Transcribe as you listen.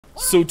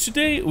So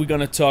today we're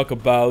gonna talk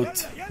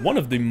about one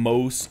of the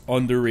most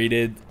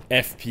underrated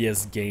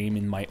FPS game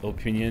in my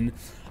opinion.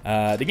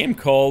 The game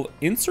called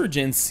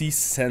Insurgency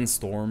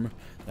Sandstorm.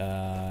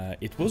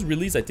 It was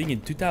released I think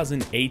in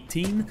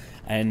 2018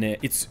 and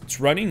it's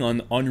running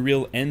on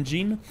Unreal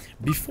Engine.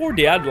 Before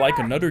they had like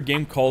another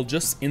game called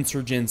just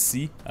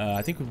Insurgency.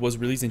 I think it was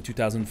released in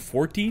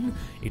 2014.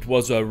 It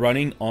was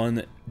running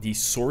on the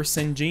Source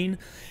engine.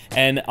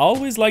 And I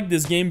always like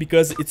this game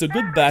because it's a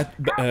good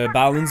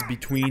balance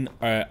between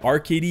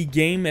arcade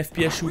game,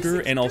 FPS shooter,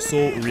 and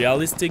also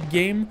realistic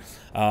game.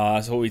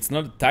 So it's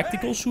not a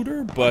tactical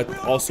shooter, but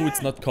also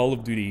it's not Call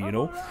of Duty, you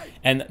know?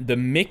 And the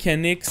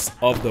mechanics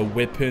of the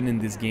weapon in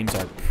these games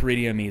are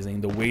pretty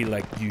amazing. The way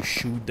like you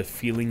shoot, the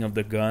feeling of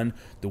the gun,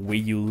 the way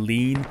you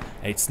lean.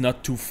 It's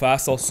not too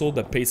fast also,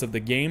 the pace of the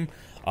game.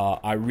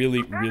 I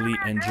really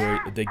enjoy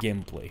the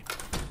gameplay.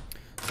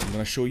 I'm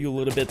gonna show you a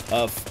little bit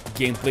of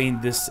gameplay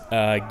in this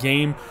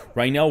game.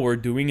 Right now we're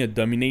doing a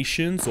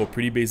domination, so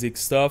pretty basic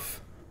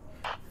stuff.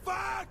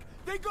 Fuck!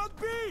 They got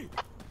me!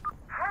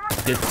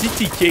 The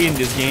TTK in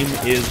this game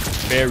is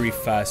very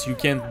fast. You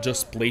can't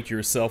just plate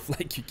yourself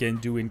like you can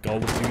do in Call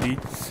of Duty.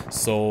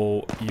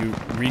 So you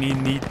really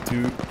need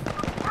to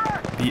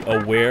be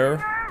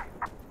aware.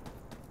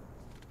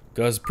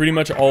 Because pretty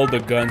much all the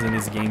guns in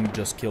this game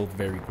just killed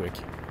very quick.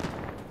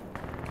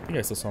 I think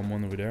I saw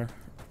someone over there.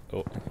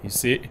 Oh, you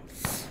see?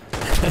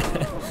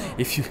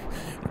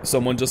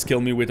 Someone just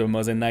killed me with a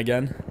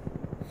Mousepad.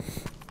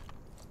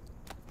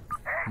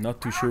 Not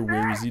too sure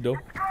where is he though.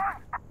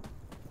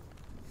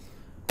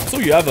 So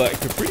you have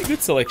like a pretty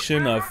good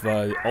selection of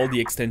all the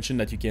extension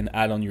that you can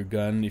add on your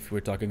gun. If we're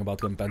talking about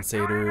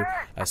compensator,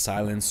 a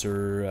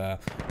silencer,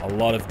 a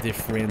lot of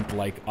different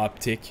like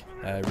optic.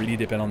 Really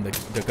depend on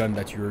the gun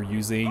that you're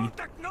using,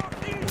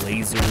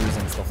 lasers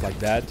and stuff like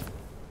that.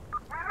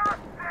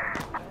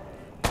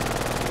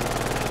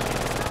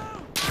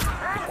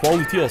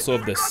 Quality also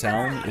of the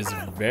sound is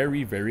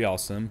very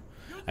awesome.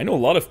 I know a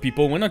lot of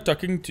people, when I'm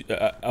talking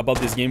about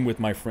this game with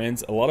my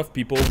friends, a lot of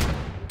people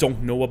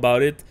don't know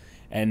about it,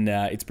 and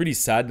it's pretty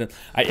sad.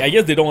 I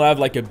guess they don't have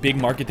like a big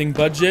marketing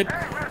budget.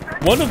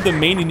 One of the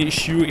main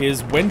issue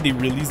is when they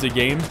release the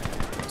game.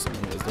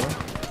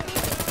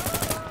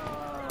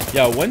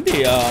 Yeah, when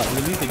they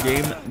released the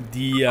game,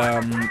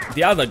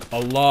 they had like a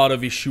lot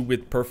of issue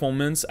with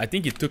performance. I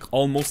think it took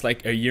almost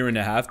like a year and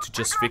a half to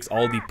just fix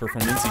all the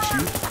performance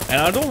issues.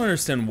 And I don't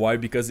understand why,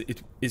 because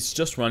it's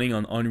just running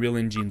on Unreal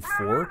Engine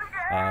 4.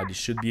 They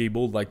should be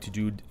able like to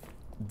do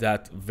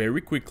that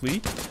very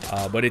quickly.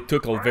 But it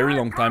took a very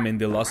long time and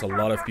they lost a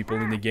lot of people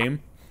in the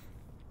game.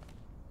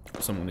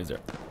 Someone is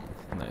there.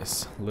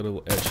 Nice.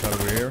 Little headshot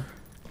over here.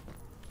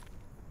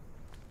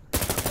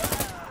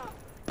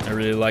 I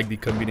really like the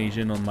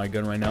combination on my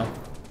gun right now.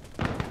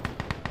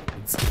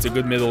 It's a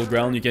good middle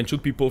ground. You can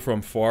shoot people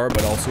from far,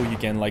 but also you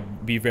can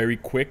like be very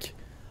quick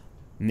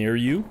near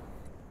you.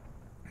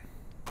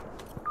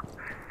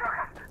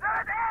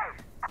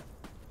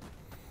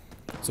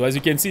 So as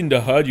you can see in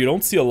the HUD, you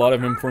don't see a lot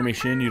of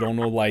information. You don't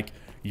know like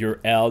your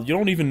L. You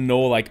don't even know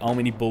like how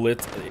many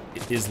bullets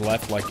is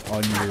left like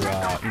on your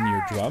in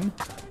your drum.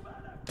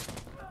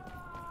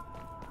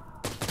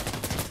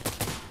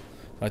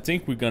 I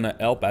think we're gonna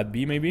help at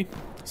B maybe.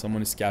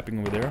 Someone is capping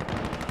over there.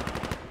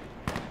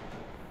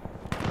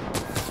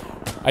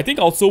 I think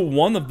also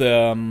one of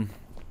the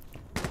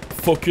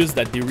focus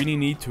that they really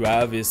need to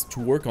have is to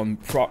work on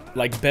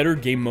like better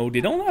game mode.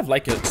 They don't have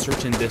like a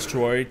search and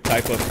destroy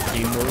type of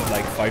game mode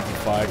like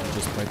 5v5, you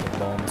just plant the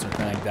bomb or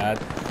something like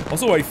that.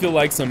 Also, I feel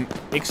like some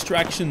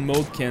extraction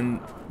mode can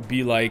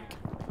be like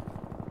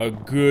a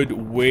good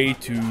way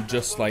to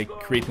just like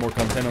create more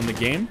content on the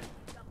game.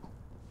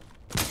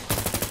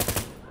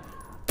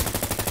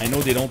 I know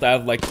they don't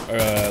have like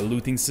a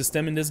looting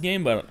system in this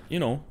game, but you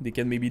know, they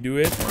can maybe do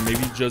it, or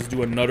maybe just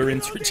do another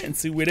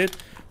Insurgency with it.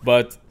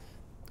 But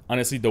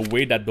honestly, the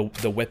way that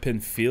the weapon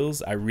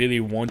feels, I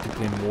really want to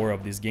play more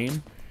of this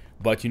game.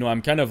 But you know,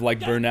 I'm kind of like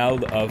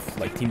burnout of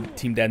like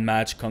team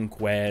deathmatch,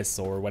 conquest,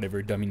 or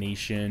whatever,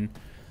 domination.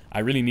 I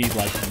really need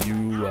like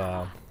new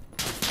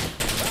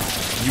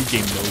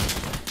game mode.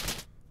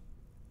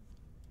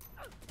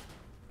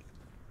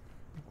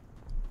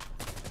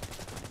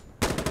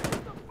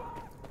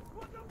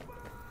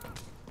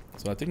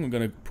 So I think I'm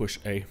gonna push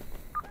A.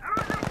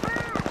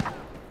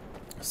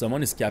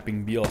 Someone is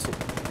capping B also.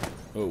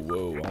 Oh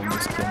whoa, I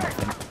almost killed my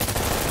friend.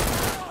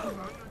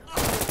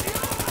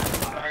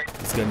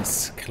 This gun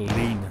is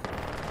clean.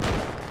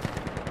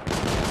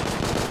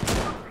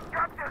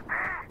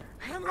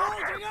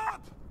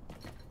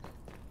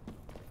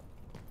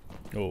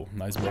 Oh,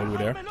 nice ball over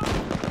there.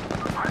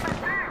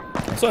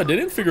 So I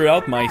didn't figure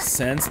out my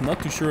sense,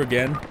 not too sure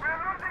again.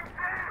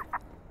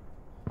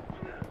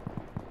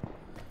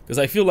 Because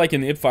I feel like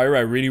in hipfire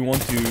I really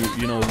want to,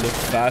 you know, look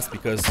fast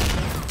because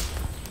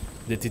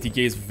the TTK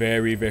is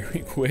very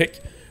quick.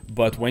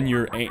 But when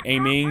you're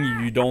aiming,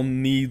 you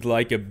don't need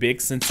like a big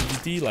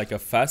sensitivity, like a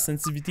fast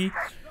sensitivity.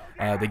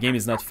 The game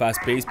is not fast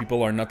paced,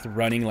 people are not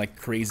running like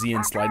crazy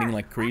and sliding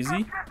like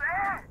crazy.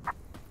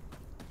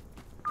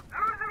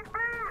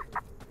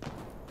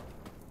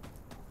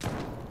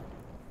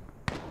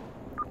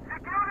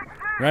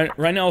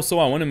 Right now, also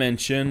I want to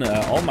mention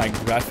all my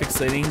graphics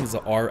settings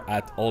are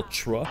at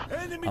ultra.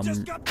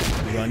 I'm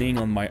running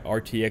on my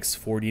RTX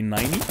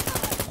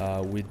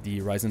 4090 with the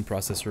Ryzen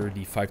processor,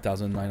 the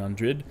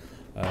 5900.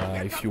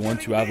 If you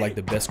want to have like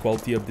the best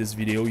quality of this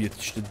video, you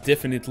should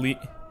definitely.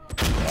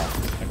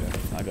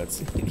 I got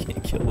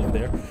killed over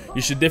there.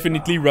 You should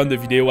definitely run the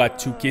video at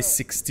 2K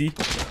 60.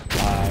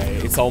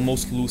 It's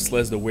almost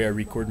lossless the way I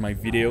record my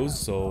videos,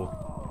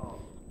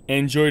 so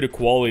enjoy the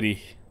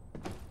quality.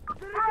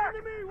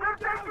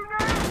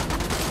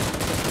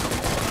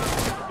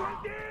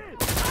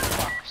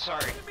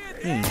 Sorry.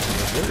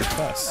 Very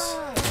fast.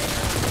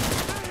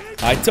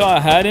 I thought I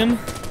had him.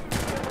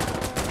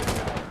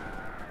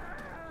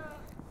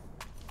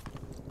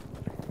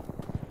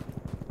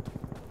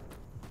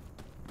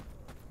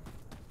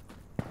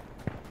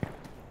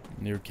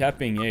 They're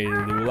capping A.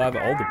 They will have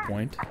all the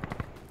point.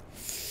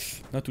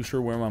 Not too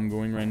sure where I'm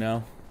going right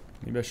now.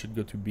 Maybe I should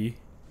go to B.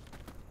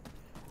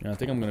 Yeah, I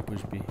think I'm gonna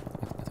push B.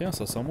 I think I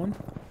saw someone.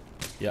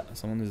 Yeah,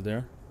 someone is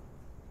there.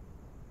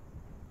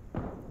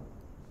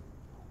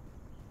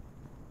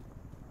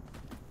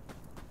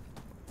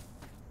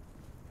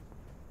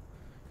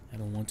 I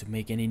don't want to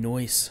make any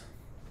noise.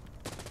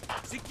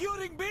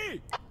 Securing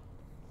B.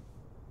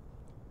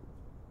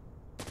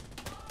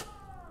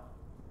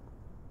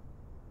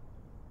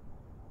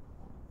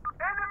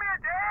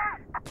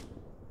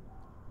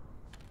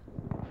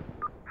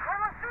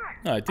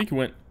 No, I think he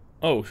went.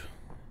 Oh,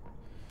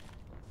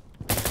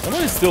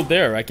 someone is still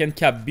there. I can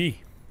cap B.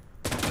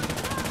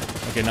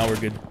 Okay, now we're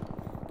good.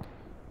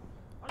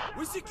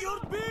 We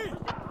secured B.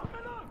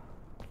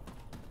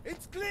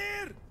 It's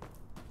clear.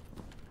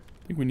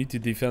 I think we need to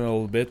defend a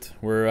little bit.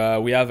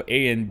 We have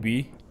A and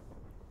B.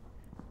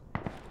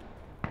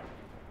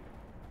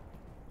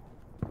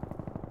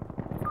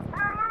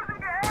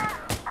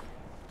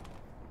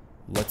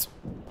 Let's.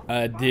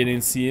 I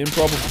didn't see him.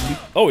 Probably.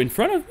 Oh, in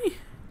front of me.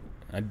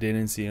 I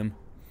didn't see him.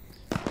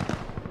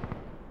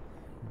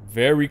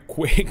 Very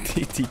quick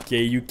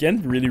TTK. You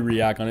can't really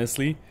react,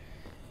 honestly.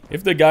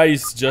 If the guy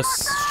is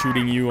just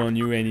shooting you on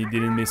you and he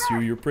didn't miss you,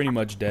 you're pretty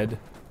much dead.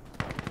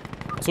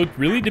 So it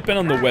really depends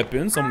on the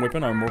weapon. Some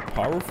weapons are more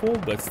powerful,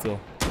 but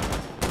still.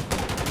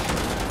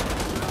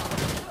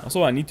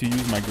 Also, I need to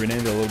use my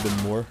grenade a little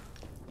bit more.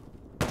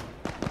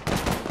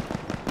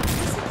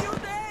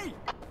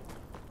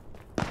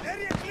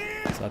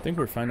 So I think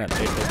we're fine at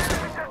A.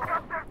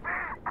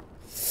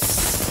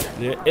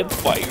 The hip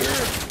fire.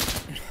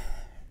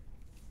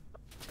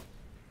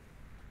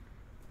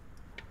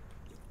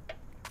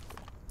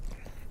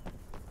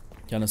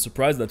 Kinda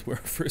surprised that we're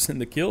first in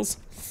the kills.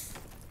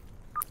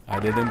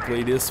 I didn't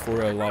play this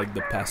for like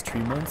the past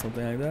 3 months,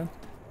 something like that.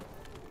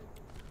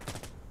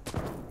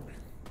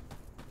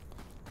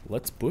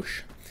 Let's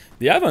push.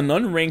 They have an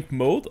unranked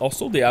mode.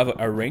 Also, they have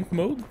a ranked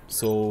mode.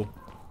 So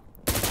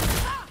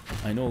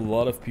I know a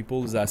lot of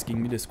people is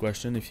asking me this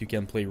question: if you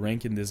can play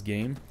rank in this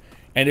game.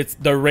 And it's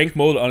the rank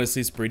mode,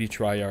 honestly, is pretty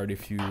tryhard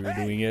if you're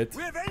doing it.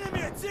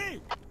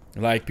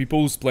 Like,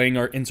 people who's playing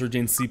our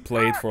Insurgency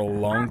played for a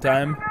long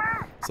time.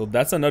 So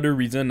that's another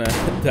reason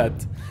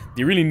that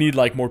they really need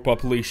like more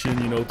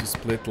population, you know, to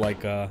split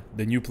like the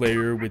new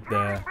player with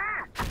the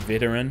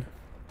veteran.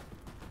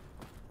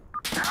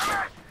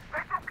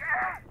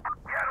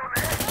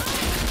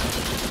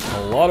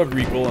 A lot of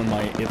recoil on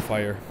my hip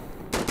fire.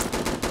 I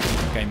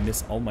think I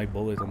missed all my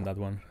bullets on that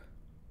one.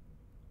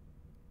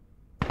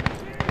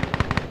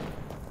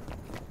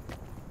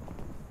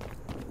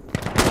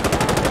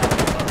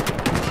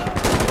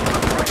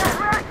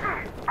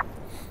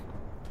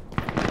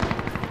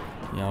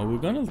 We're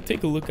gonna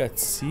take a look at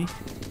C.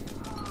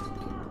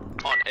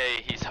 On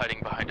A, he's hiding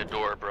behind a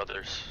door,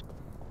 brothers.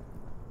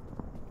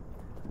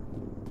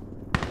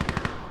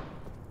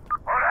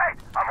 Alright,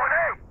 I'm on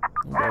A.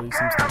 Nobody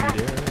seems to be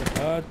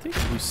there. I think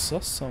we saw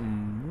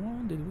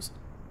someone. Did we?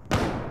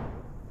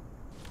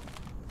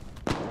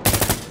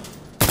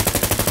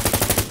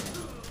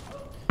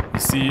 You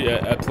see,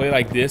 a play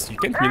like this, you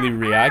can't really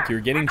react.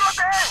 You're getting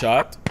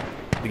shot.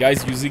 The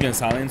guy's using a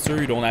silencer.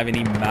 You don't have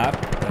any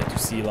map to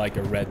see like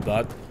a red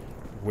dot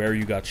where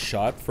you got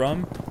shot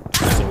from,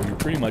 so you're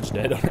pretty much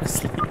dead,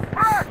 honestly.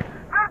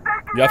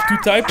 You have two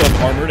types of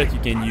armor that you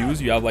can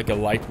use. You have like a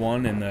light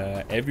one and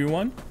a heavy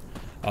one.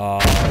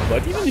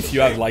 But even if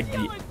you have like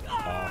the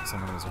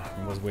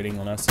someone was waiting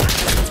on us.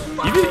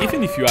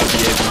 Even if you have the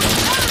heavy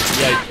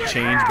one, yeah, it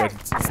changed, but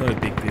it's not a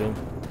big deal.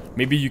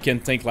 Maybe you can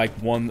take like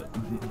one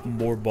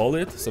more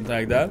bullet, something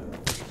like that.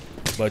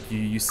 But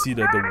you see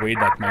the way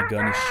that my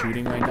gun is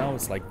shooting right now,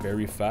 it's like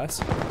very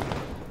fast.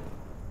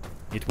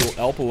 It will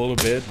help a little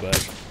bit, but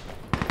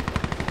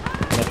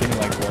nothing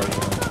like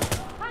Warzone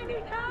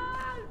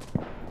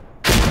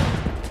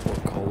or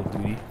Call of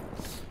Duty.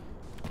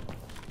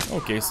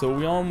 Okay, so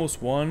we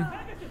almost won.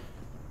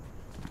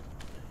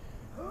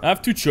 I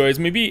have two choices.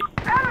 Maybe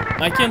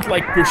I can't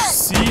like push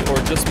C or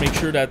just make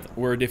sure that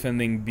we're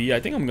defending B. I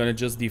think I'm gonna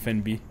just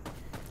defend B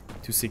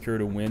to secure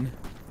the win.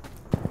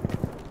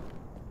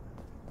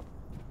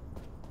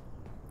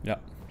 Yeah,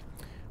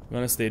 I'm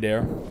gonna stay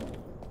there.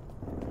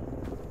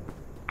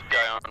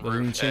 Guy on Doesn't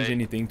roof change A.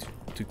 anything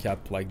to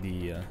cap like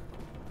the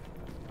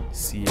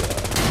C.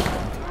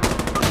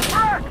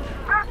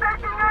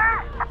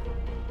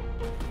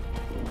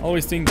 I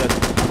always think that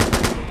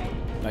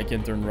I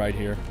can turn right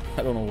here.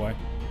 I don't know why.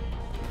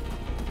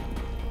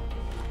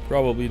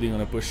 Probably they're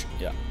gonna push.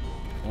 Yeah,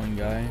 one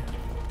guy.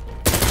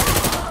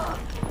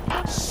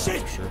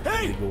 Shit! Sure,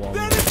 Hey! they go on.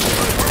 There is...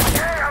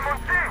 Hey, I'm on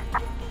C!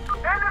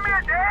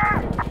 Enemy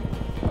there!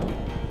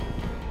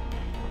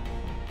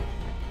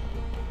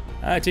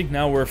 I think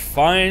now we're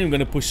fine. I'm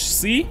gonna push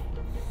C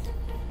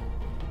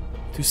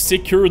to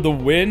secure the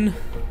win.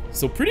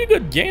 So pretty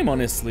good game,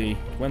 honestly.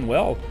 It went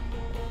well.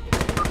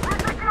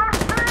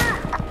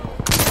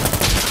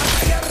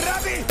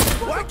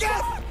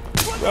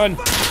 Run.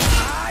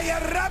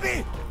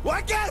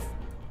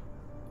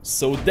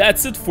 So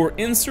that's it for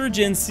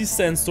Insurgency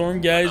Sandstorm,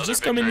 guys.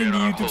 Just comment in the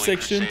YouTube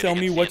section. Tell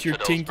me what you're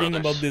thinking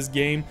about this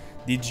game.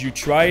 Did you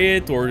try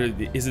it, or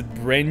is it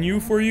brand new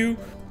for you?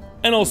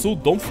 And also,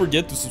 don't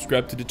forget to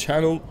subscribe to the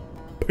channel.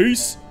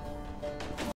 Peace!